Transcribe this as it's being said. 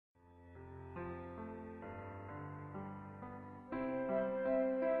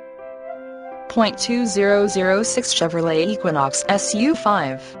2.2006 Chevrolet Equinox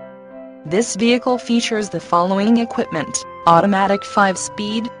SU5. This vehicle features the following equipment: automatic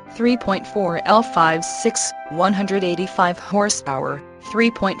 5-speed, 3.4 L5.6, 185 horsepower,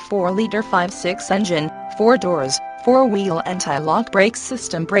 3.4-liter 5.6 engine, 4 doors, 4-wheel anti-lock brake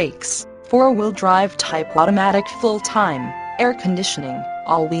system brakes, 4-wheel drive type automatic full-time, air conditioning,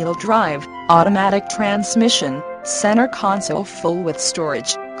 all-wheel drive, automatic transmission, center console full with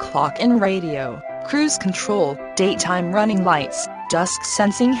storage, clock and radio, cruise control, daytime running lights, dusk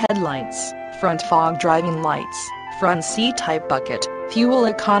sensing headlights, front fog driving lights, front seat type bucket, fuel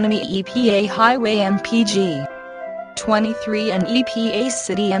economy EPA highway MPG 23 and EPA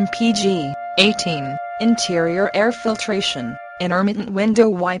city MPG 18, interior air filtration, intermittent window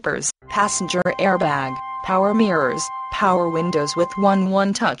wipers, passenger airbag, power mirrors, power windows with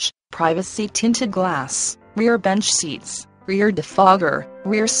 1 touch, privacy tinted glass, rear bench seats, rear defogger,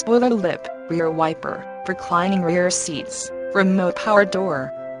 rear spoiler lip, rear wiper, reclining rear seats, remote power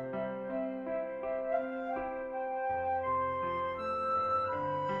door,